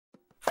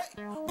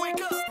Wake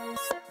up!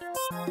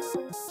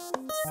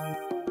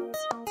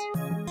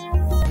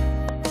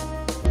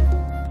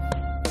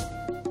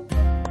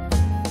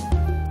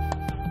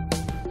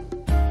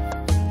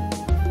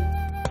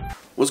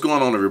 What's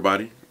going on,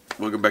 everybody?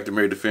 Welcome back to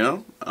Married to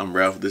Film. I'm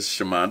Ralph, this is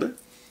Shamanda.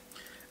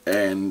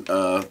 And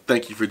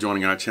thank you for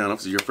joining our channel. If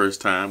this is your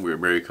first time, we're a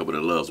married couple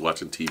that loves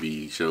watching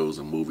TV shows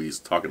and movies,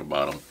 talking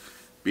about them,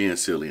 being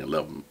silly and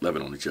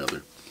loving on each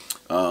other.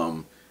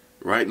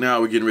 Right now,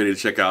 we're getting ready to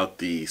check out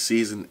the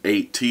Season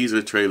 8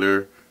 teaser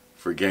trailer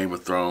for Game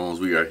of Thrones.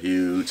 We are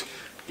huge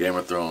Game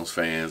of Thrones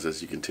fans,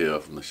 as you can tell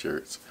from the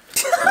shirts.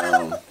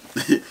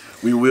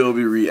 We will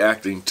be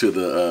reacting to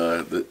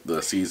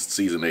the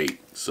season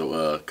 8,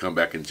 so come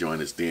back and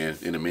join us then.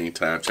 In the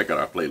meantime, check out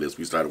our playlist.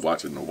 We started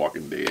watching The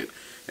Walking Dead,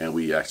 and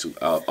we actually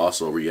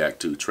also react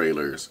to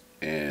trailers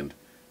and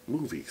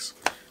movies.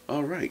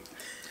 All right.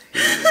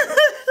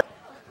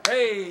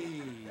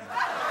 Hey.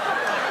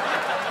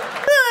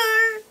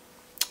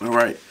 All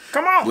right.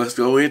 Come on. Let's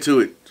go into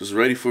it. Just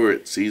ready for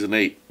it. Season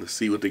 8. Let's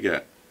see what they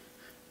got.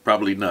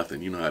 Probably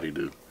nothing. You know how they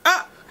do.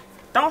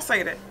 Don't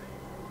say that.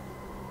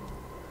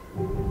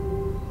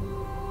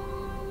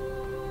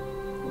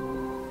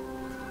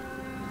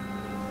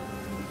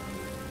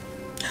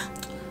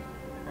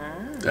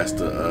 That's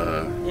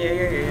the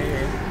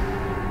Yeah.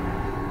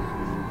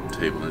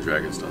 Table and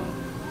Dragonstone.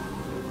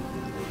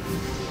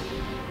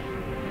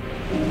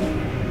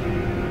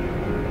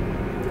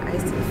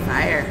 Ice and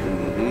fire.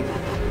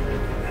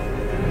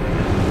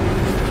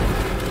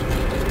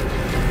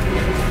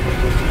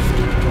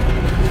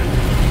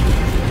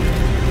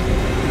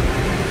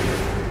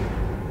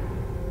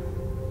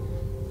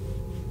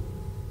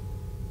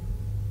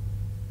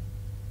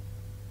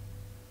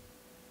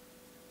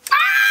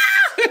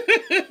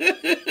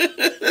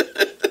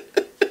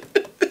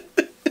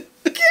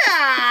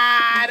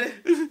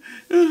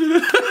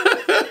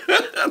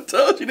 I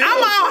told you. I'm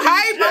all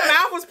hype. My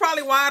mouth was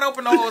probably wide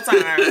open the whole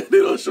time. They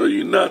don't show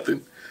you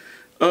nothing.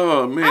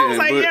 Oh man. I was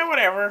like, yeah,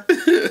 whatever.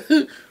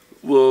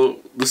 Well,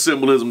 the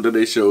symbolism that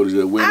they showed is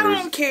that winners. I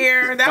don't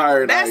care.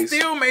 That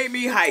still made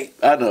me hype.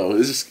 I know.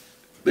 It's just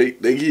they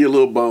give you a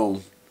little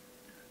bone.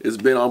 It's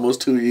been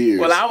almost 2 years.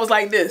 Well, I was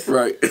like this.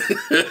 Right.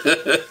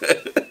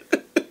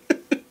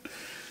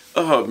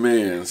 Oh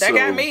man. That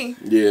got me.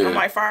 Yeah. I'm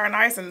like fire and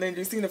ice, and then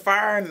you see the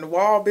fire and the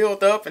wall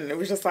built up, and it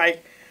was just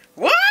like,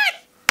 what?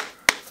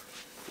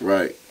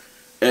 Right.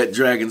 At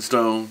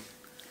Dragonstone,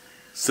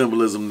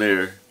 symbolism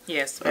there.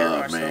 Yes, very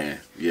much man.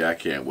 So. Yeah, I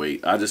can't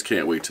wait. I just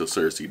can't wait till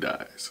Cersei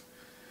dies.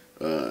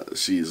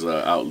 She's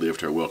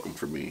outlived her welcome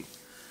for me.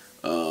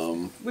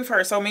 We've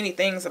heard so many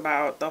things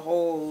about the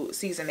whole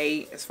season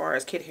 8 as far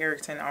as Kit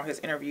Harington, all his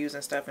interviews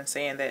and stuff, and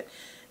saying that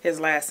his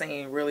last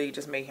scene really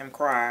just made him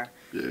cry.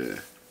 Yeah.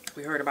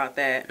 We heard about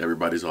that.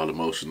 Everybody's all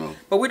emotional.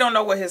 But we don't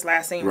know what his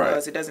last scene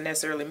was. It doesn't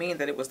necessarily mean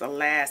that it was the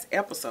last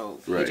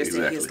episode. Right, He just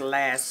said his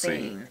last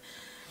scene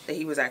that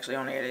he was actually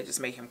on there that just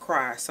made him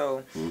cry.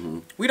 So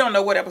we don't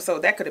know what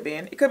episode that could have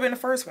been. It could have been the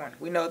first one.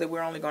 We know that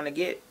we're only going to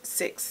get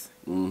 6.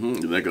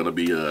 They're going to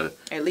be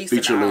at least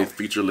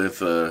feature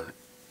length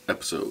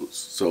episodes.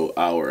 So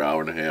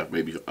hour and a half,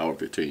 maybe hour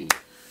 15.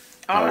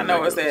 All I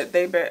know is that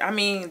they better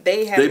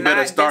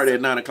start at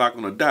 9 o'clock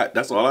on the dot.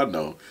 That's all I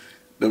know.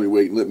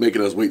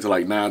 Making us wait till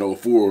like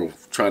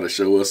 9:04, trying to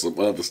show us some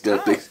other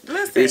stuff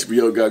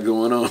HBO got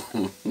going on.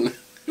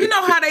 You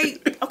know how they?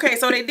 Okay,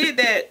 so they did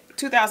that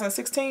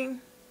 2016.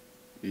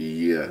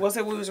 Yeah. Was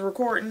it we was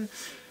recording?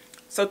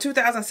 So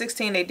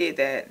 2016 they did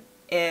that,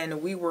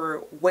 and we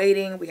were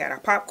waiting. We had our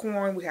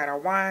popcorn, we had our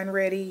wine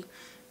ready,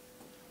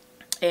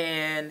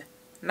 and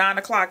 9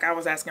 o'clock. I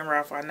was asking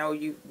Ralph. I know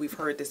we've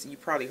heard this. You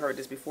probably heard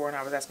this before, and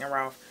I was asking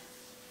Ralph,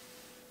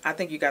 I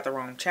think you got the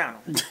wrong channel.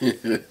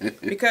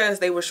 Because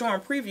they were showing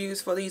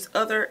previews for these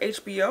other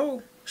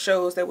HBO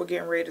shows that were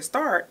getting ready to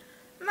start.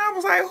 And I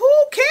was like, who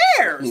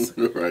cares?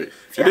 Right.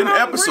 And then the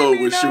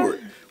episode was short.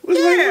 What's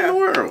in the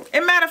world?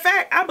 And matter of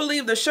fact, I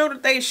believe the show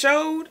that they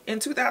showed in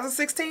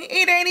 2016,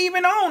 it ain't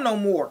even on no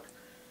more.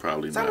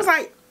 Probably not. So I was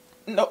like,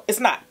 no, it's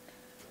not.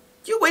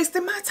 You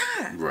wasted my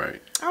time.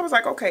 Right. I was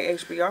like, okay,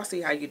 HBO, I see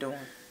how you doing.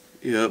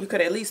 Yep. You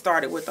could at least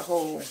start it with the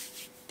whole...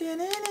 You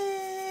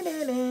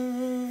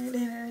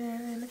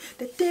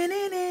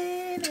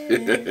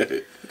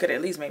could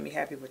at least make me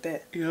happy with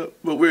that. Yep.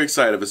 But we're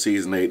excited for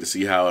season 8 to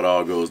see how it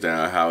all goes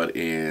down, how it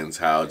ends,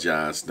 how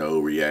Jon Snow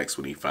reacts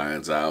when he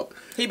finds out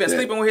he been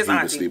sleeping with his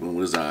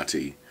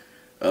auntie.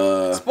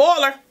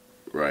 Spoiler.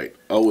 Right.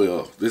 Oh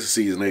well. This is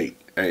season 8.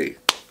 Hey.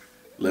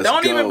 Let's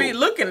don't go. even be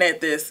looking at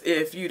this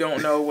if you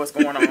don't know what's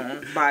going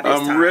on by this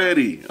time.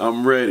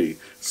 I'm ready.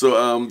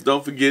 So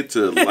don't forget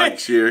to like,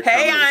 share,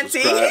 hey, comment,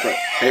 auntie.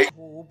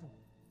 subscribe.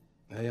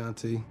 Hey,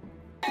 auntie.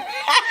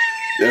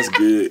 That's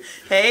good.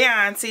 Hey,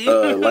 auntie.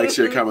 Like,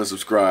 share, comment,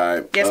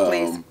 subscribe. Yes,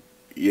 please.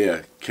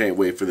 Yeah, can't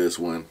wait for this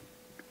one.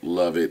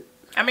 Love it.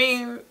 I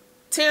mean,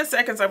 10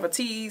 seconds of a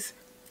tease.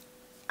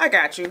 I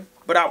got you,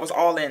 but I was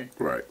all in.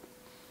 Right.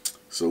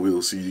 So we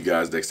will see you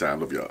guys next time.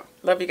 Love y'all.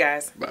 Love you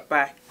guys. Bye.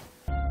 Bye.